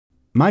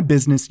My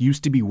business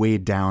used to be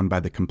weighed down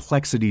by the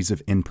complexities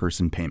of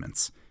in-person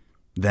payments.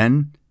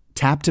 Then,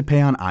 Tap to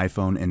Pay on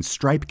iPhone and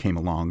Stripe came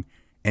along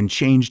and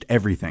changed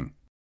everything.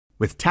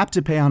 With Tap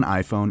to Pay on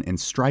iPhone and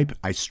Stripe,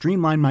 I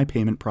streamlined my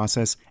payment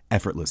process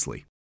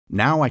effortlessly.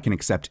 Now I can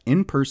accept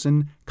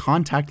in-person,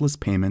 contactless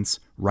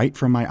payments right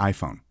from my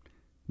iPhone.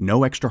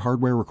 No extra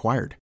hardware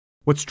required.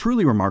 What's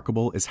truly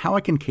remarkable is how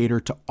I can cater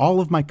to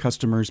all of my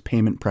customers'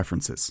 payment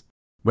preferences.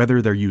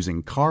 Whether they're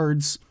using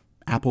cards,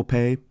 Apple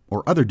Pay,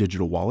 or other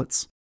digital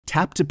wallets,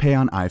 Tap to Pay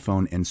on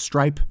iPhone and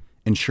Stripe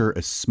ensure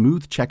a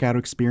smooth checkout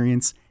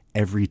experience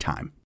every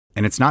time.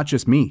 And it's not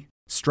just me.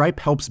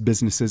 Stripe helps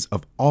businesses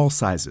of all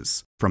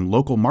sizes, from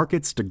local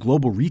markets to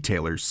global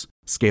retailers,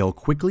 scale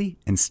quickly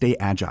and stay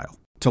agile.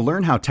 To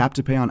learn how Tap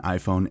to Pay on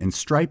iPhone and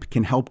Stripe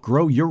can help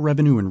grow your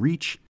revenue and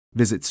reach,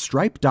 visit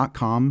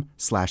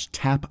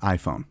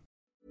stripe.com/tapiphone.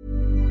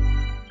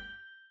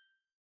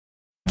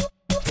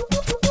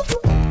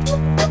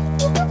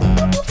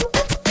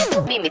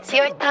 Mimit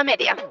sijoittaa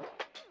media.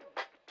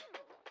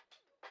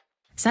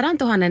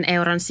 100 000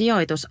 euron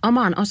sijoitus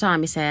omaan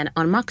osaamiseen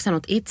on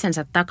maksanut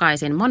itsensä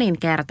takaisin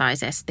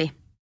moninkertaisesti.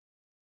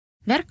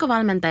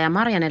 Verkkovalmentaja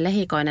Marianne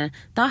Lehikoinen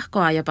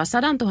tahkoaa jopa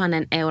 100 000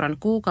 euron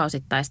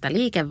kuukausittaista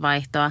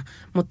liikevaihtoa,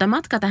 mutta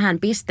matka tähän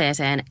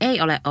pisteeseen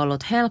ei ole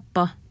ollut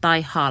helppo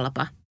tai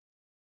halpa.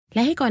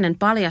 Lehikoinen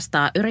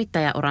paljastaa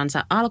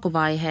yrittäjäuransa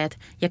alkuvaiheet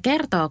ja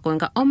kertoo,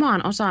 kuinka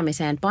omaan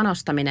osaamiseen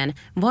panostaminen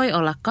voi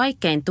olla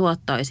kaikkein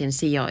tuottoisin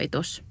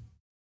sijoitus.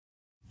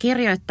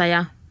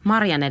 Kirjoittaja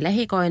Marianne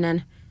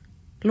Lehikoinen,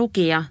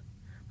 lukija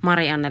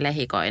Marianne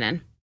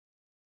Lehikoinen.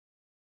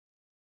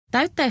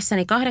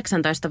 Täyttäessäni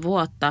 18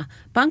 vuotta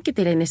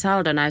pankkitilini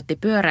saldo näytti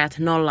pyöreät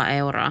 0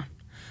 euroa.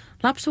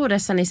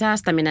 Lapsuudessani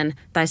säästäminen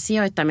tai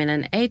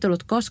sijoittaminen ei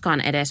tullut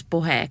koskaan edes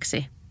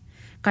puheeksi.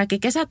 Kaikki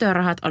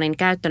kesätyörahat olin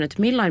käyttänyt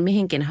milloin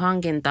mihinkin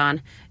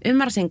hankintaan,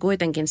 ymmärsin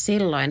kuitenkin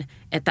silloin,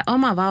 että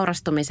oma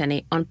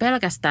vaurastumiseni on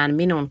pelkästään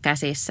minun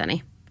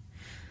käsissäni.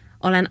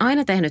 Olen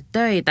aina tehnyt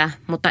töitä,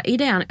 mutta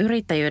idean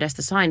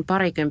yrittäjyydestä sain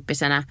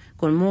parikymppisenä,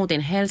 kun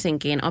muutin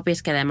Helsinkiin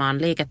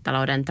opiskelemaan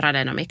liiketalouden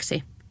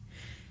tradenomiksi.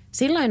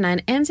 Silloin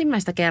näin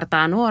ensimmäistä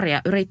kertaa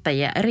nuoria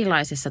yrittäjiä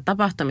erilaisissa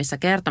tapahtumissa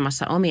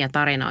kertomassa omia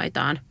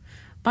tarinoitaan.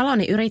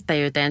 Paloni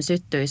yrittäjyyteen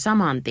syttyi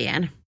saman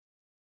tien.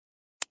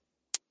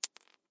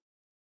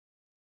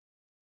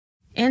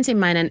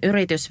 Ensimmäinen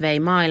yritys vei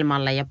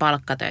maailmalle ja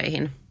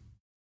palkkatöihin.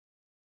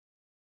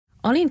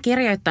 Olin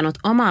kirjoittanut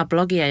omaa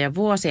blogia jo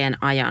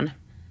vuosien ajan.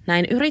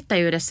 Näin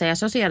yrittäjyydessä ja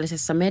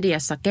sosiaalisessa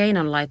mediassa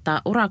keinon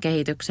laittaa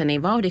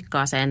urakehitykseni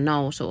vauhdikkaaseen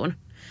nousuun.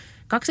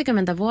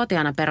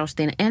 20-vuotiaana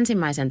perustin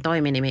ensimmäisen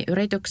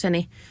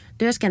toiminimiyritykseni,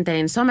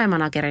 työskentelin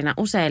somemanagerina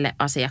useille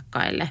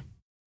asiakkaille.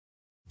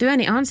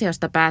 Työni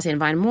ansiosta pääsin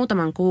vain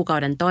muutaman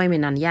kuukauden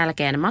toiminnan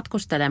jälkeen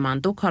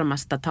matkustelemaan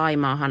Tukholmasta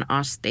Thaimaahan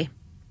asti.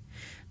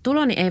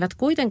 Tuloni eivät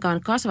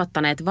kuitenkaan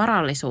kasvattaneet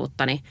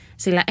varallisuuttani,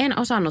 sillä en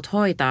osannut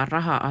hoitaa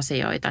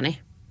raha-asioitani.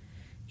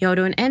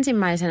 Jouduin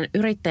ensimmäisen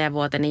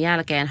yrittäjävuoteni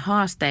jälkeen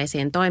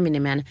haasteisiin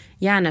toiminimen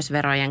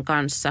jäännösverojen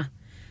kanssa.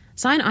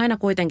 Sain aina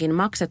kuitenkin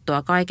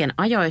maksettua kaiken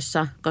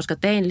ajoissa, koska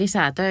tein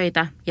lisää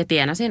töitä ja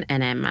tienasin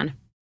enemmän.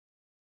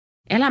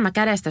 Elämä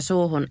kädestä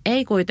suuhun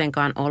ei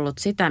kuitenkaan ollut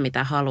sitä,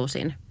 mitä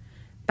halusin.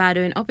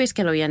 Päädyin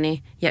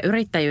opiskelujeni ja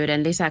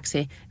yrittäjyyden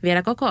lisäksi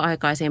vielä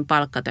kokoaikaisiin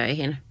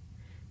palkkatöihin.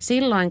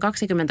 Silloin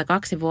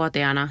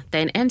 22-vuotiaana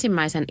tein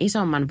ensimmäisen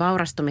isomman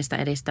vaurastumista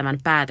edistävän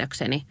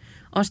päätökseni.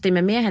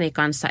 Ostimme mieheni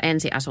kanssa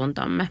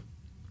ensiasuntomme.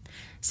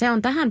 Se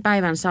on tähän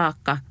päivän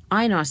saakka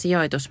ainoa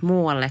sijoitus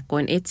muualle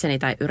kuin itseni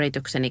tai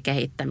yritykseni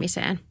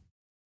kehittämiseen.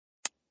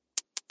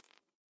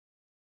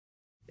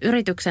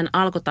 Yrityksen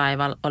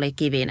alkutaival oli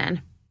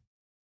kivinen.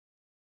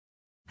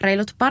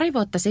 Reilut pari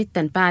vuotta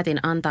sitten päätin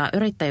antaa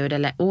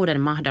yrittäjyydelle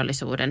uuden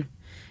mahdollisuuden.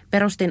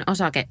 Perustin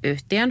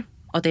osakeyhtiön,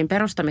 otin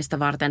perustamista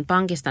varten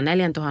pankista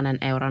 4 000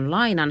 euron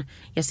lainan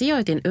ja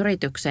sijoitin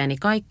yritykseeni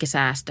kaikki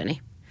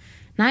säästöni.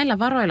 Näillä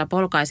varoilla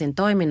polkaisin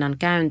toiminnan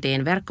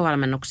käyntiin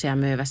verkkovalmennuksia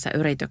myyvässä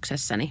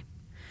yrityksessäni.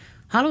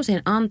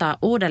 Halusin antaa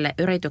uudelle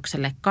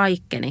yritykselle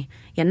kaikkeni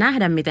ja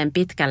nähdä, miten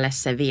pitkälle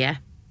se vie.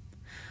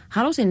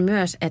 Halusin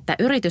myös, että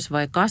yritys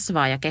voi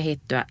kasvaa ja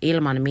kehittyä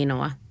ilman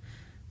minua.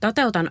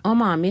 Toteutan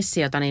omaa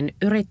missiotani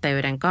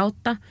yrittäjyyden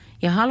kautta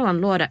ja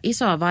haluan luoda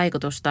isoa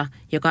vaikutusta,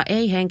 joka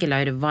ei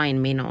henkilöidy vain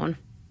minuun.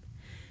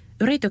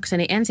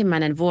 Yritykseni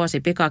ensimmäinen vuosi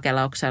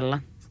pikakelauksella.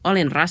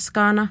 Olin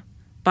raskaana,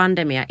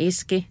 pandemia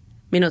iski,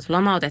 minut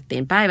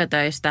lomautettiin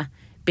päivätöistä,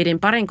 pidin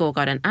parin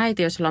kuukauden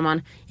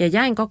äitiysloman ja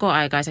jäin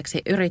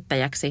kokoaikaiseksi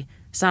yrittäjäksi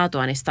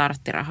saatuani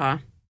starttirahaa.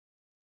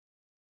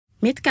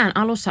 Mitkään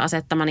alussa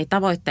asettamani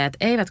tavoitteet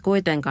eivät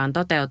kuitenkaan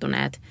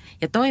toteutuneet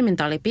ja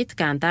toiminta oli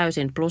pitkään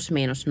täysin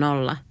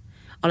 +/-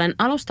 Olen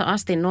alusta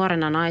asti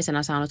nuorena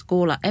naisena saanut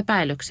kuulla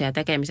epäilyksiä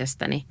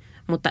tekemisestäni,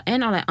 mutta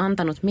en ole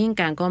antanut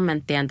minkään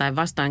kommenttien tai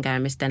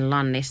vastoinkäymisten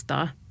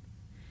lannistoa.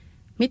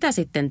 Mitä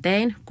sitten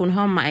tein, kun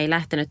homma ei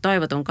lähtenyt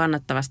toivotun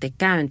kannattavasti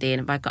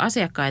käyntiin, vaikka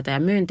asiakkaita ja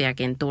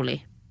myyntiäkin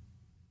tuli?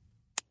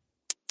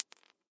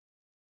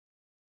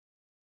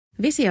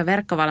 Visio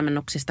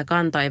verkkovalmennuksista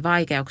kantoi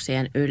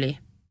vaikeuksien yli.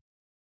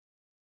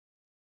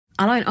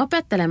 Aloin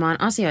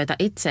opettelemaan asioita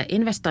itse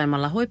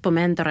investoimalla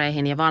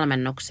huippumentoreihin ja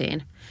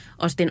valmennuksiin.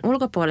 Ostin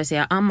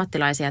ulkopuolisia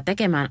ammattilaisia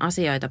tekemään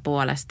asioita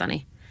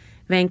puolestani.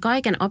 Vein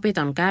kaiken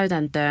opiton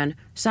käytäntöön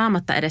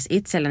saamatta edes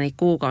itselleni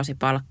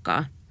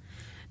kuukausipalkkaa.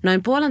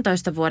 Noin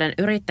 1,5 vuoden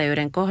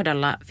yrittäjyyden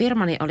kohdalla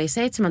firmani oli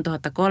 7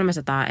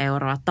 300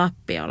 €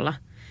 tappiolla.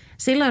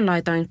 Silloin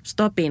laitoin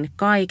stopin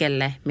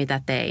kaikelle,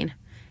 mitä tein.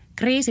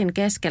 Kriisin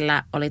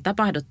keskellä oli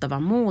tapahduttava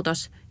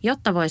muutos,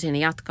 jotta voisin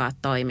jatkaa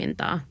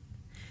toimintaa.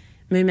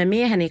 Myimme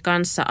mieheni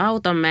kanssa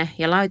automme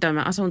ja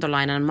laitoimme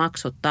asuntolainan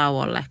maksut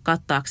tauolle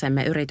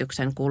kattaaksemme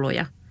yrityksen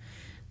kuluja.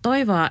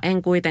 Toivoa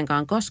en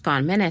kuitenkaan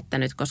koskaan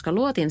menettänyt, koska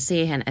luotin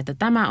siihen, että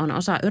tämä on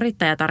osa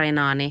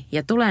yrittäjätarinaani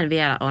ja tulen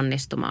vielä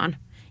onnistumaan.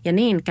 Ja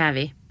niin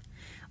kävi.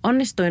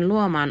 Onnistuin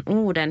luomaan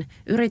uuden,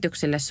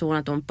 yrityksille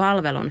suunnatun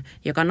palvelun,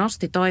 joka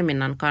nosti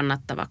toiminnan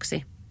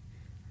kannattavaksi.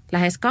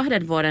 Lähes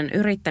 2 vuoden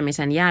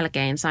yrittämisen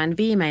jälkeen sain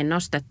viimein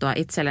nostettua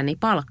itselleni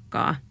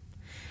palkkaa.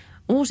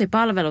 Uusi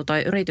palvelu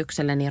toi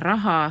yritykselleni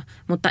rahaa,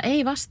 mutta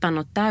ei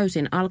vastannut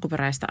täysin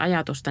alkuperäistä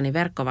ajatustani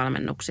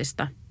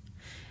verkkovalmennuksista.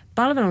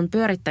 Palvelun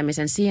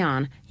pyörittämisen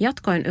sijaan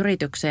jatkoin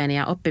yritykseeni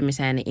ja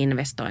oppimiseeni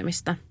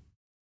investoimista.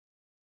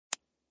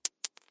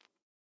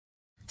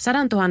 100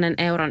 000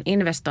 €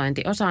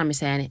 investointi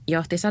osaamiseen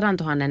johti 100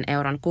 000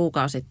 €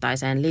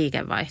 kuukausittaiseen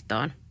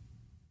liikevaihtoon.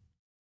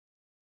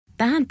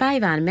 Tähän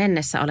päivään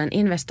mennessä olen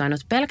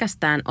investoinut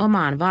pelkästään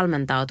omaan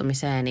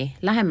valmentautumiseeni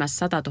lähemmäs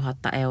 100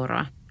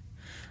 000 €.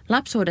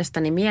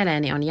 Lapsuudestani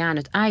mieleeni on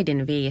jäänyt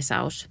äidin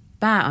viisaus.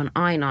 Pää on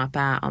ainoa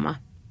pääoma.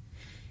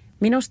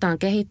 Minusta on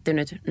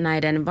kehittynyt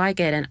näiden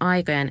vaikeiden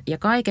aikojen ja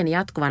kaiken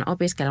jatkuvan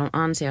opiskelun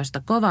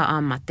ansiosta kova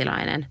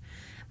ammattilainen.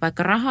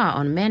 Vaikka rahaa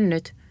on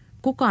mennyt,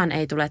 kukaan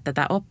ei tule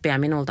tätä oppia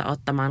minulta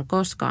ottamaan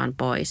koskaan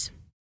pois.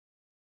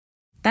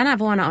 Tänä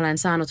vuonna olen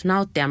saanut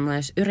nauttia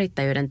myös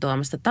yrittäjyyden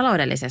tuomasta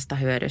taloudellisesta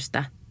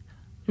hyödystä.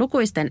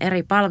 Lukuisten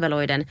eri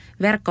palveluiden,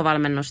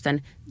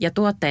 verkkovalmennusten ja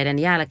tuotteiden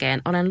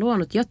jälkeen olen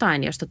luonut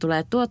jotain, josta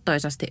tulee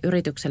tuottoisasti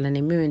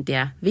yritykselleni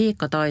myyntiä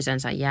viikko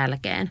toisensa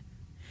jälkeen.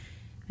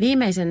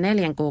 Viimeisen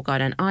 4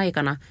 kuukauden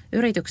aikana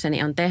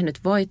yritykseni on tehnyt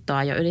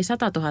voittoa jo yli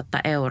 100 000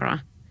 €.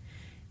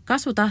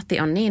 Kasvutahti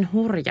on niin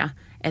hurja,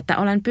 että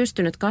olen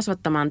pystynyt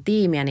kasvattamaan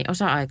tiimiäni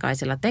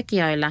osa-aikaisilla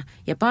tekijöillä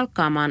ja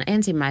palkkaamaan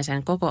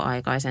ensimmäisen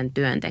kokoaikaisen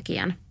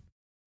työntekijän.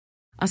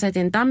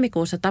 Asetin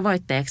tammikuussa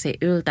tavoitteeksi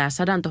yltää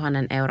 100 000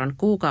 €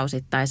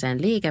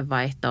 kuukausittaiseen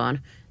liikevaihtoon.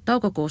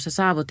 Toukokuussa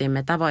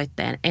saavutimme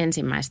tavoitteen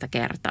ensimmäistä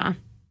kertaa.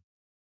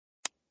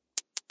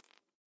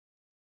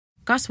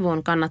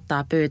 Kasvuun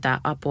kannattaa pyytää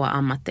apua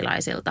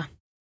ammattilaisilta.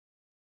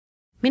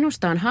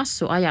 Minusta on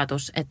hassu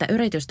ajatus, että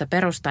yritystä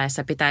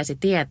perustaessa pitäisi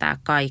tietää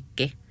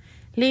kaikki.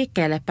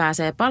 Liikkeelle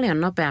pääsee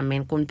paljon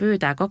nopeammin, kun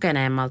pyytää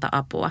kokeneemmalta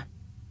apua.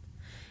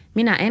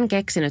 Minä en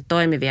keksinyt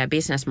toimivia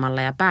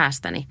bisnesmalleja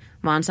päästäni,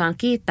 vaan saan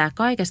kiittää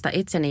kaikesta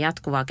itseni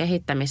jatkuvaa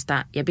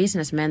kehittämistä ja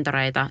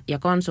bisnesmentoreita ja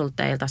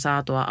konsultteilta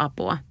saatua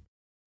apua.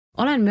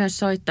 Olen myös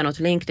soittanut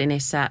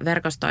LinkedInissä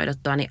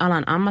verkostoiduttuani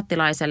alan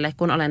ammattilaiselle,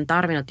 kun olen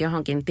tarvinnut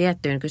johonkin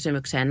tiettyyn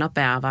kysymykseen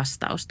nopeaa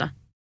vastausta.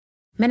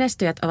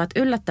 Menestyjät ovat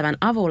yllättävän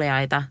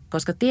avuliaita,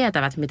 koska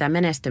tietävät, mitä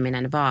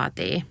menestyminen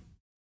vaatii.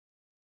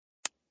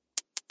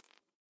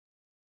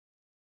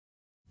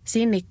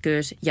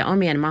 Sinnikkyys ja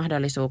omien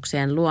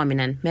mahdollisuuksien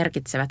luominen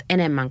merkitsevät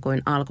enemmän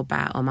kuin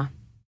alkupääoma.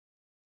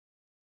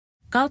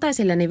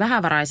 Kaltaisilleni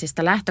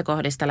vähävaraisista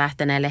lähtökohdista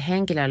lähteneelle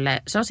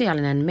henkilölle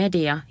sosiaalinen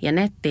media ja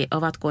netti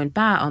ovat kuin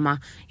pääoma,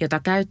 jota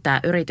käyttää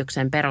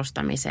yrityksen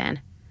perustamiseen.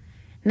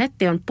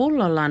 Netti on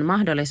pullollaan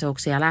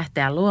mahdollisuuksia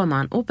lähteä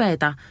luomaan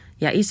upeita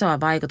ja isoa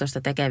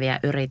vaikutusta tekeviä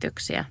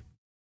yrityksiä.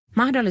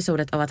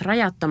 Mahdollisuudet ovat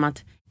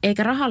rajattomat,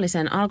 eikä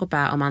rahallisen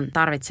alkupääoman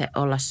tarvitse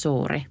olla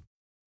suuri.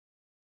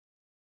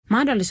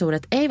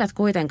 Mahdollisuudet eivät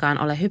kuitenkaan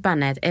ole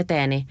hypänneet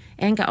eteeni,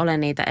 enkä ole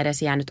niitä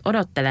edes jäänyt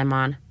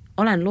odottelemaan.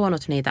 Olen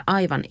luonut niitä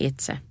aivan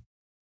itse.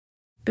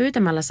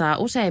 Pyytämällä saa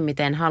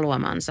useimmiten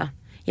haluamansa,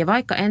 ja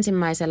vaikka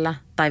ensimmäisellä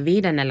tai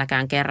 5.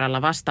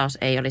 kerralla vastaus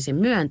ei olisi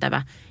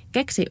myöntävä,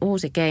 keksi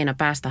uusi keino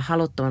päästä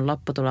haluttuun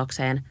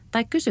lopputulokseen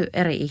tai kysy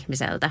eri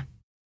ihmiseltä.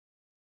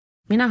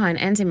 Minä hain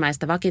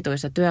ensimmäistä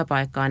vakituista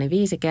työpaikkaani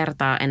 5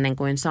 kertaa ennen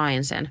kuin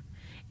sain sen.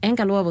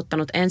 Enkä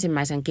luovuttanut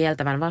ensimmäisen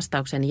kieltävän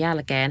vastauksen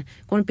jälkeen,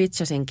 kun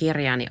pitchasin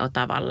kirjaani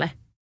Otavalle.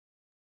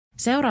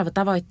 Seuraava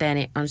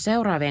tavoitteeni on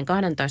seuraavien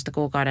 12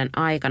 kuukauden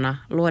aikana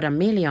luoda 1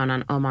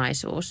 miljoonan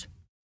omaisuus.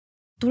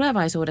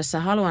 Tulevaisuudessa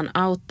haluan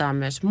auttaa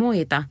myös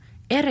muita,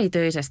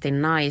 erityisesti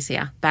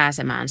naisia,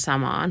 pääsemään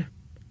samaan.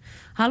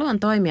 Haluan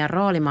toimia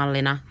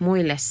roolimallina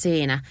muille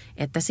siinä,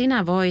 että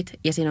sinä voit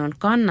ja sinun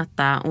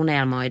kannattaa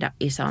unelmoida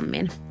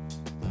isommin.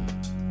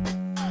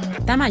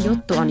 Tämä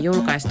juttu on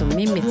julkaistu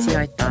Mimmit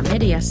sijoittaa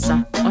mediassa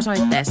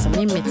osoitteessa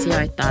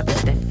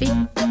mimmitsijoittaa.fi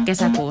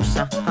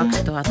kesäkuussa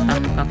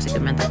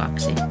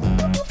 2022.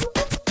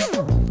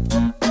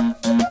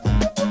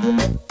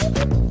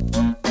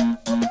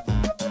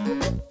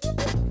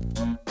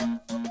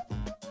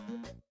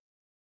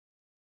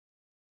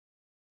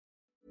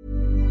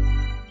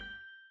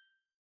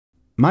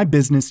 My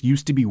business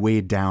used to be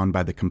weighed down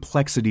by the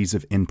complexities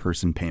of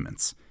in-person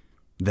payments.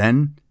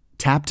 Then,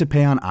 Tap to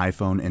Pay on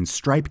iPhone and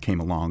Stripe came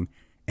along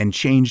and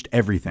changed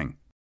everything.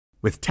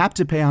 With Tap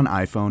to Pay on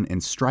iPhone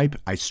and Stripe,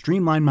 I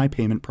streamlined my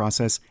payment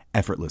process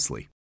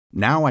effortlessly.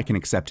 Now I can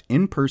accept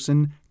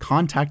in-person,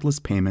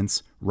 contactless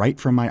payments right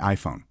from my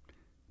iPhone.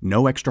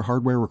 No extra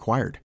hardware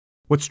required.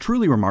 What's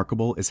truly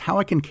remarkable is how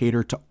I can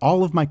cater to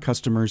all of my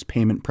customers'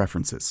 payment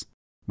preferences.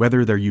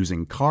 Whether they're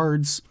using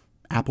cards,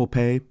 Apple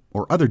Pay,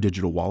 or other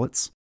digital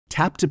wallets,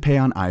 Tap to Pay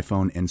on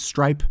iPhone and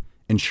Stripe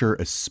ensure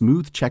a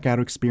smooth checkout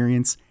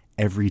experience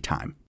every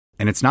time.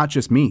 And it's not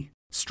just me.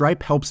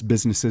 Stripe helps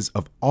businesses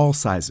of all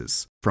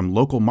sizes, from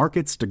local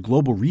markets to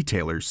global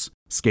retailers,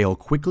 scale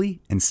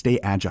quickly and stay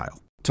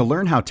agile. To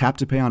learn how Tap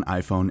to Pay on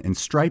iPhone and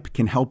Stripe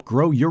can help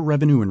grow your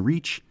revenue and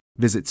reach,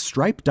 visit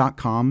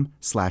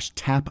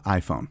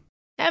stripe.com/tapiphone.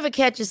 Ever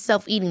catch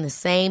yourself eating the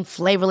same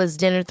flavorless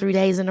dinner 3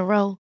 days in a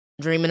row?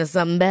 Dreaming of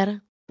something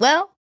better?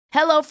 Well,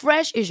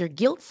 HelloFresh is your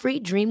guilt-free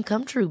dream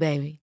come true,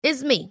 baby.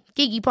 It's me,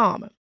 Keke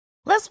Palmer.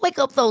 Let's wake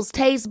up those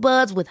taste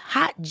buds with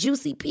hot,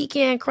 juicy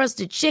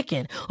pecan-crusted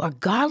chicken or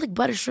garlic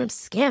butter shrimp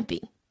scampi.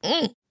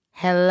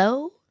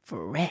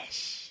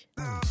 HelloFresh.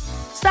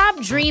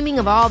 Stop dreaming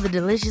of all the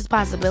delicious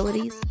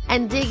possibilities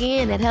and dig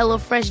in at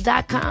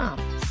HelloFresh.com.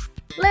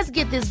 Let's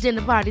get this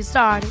dinner party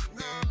started.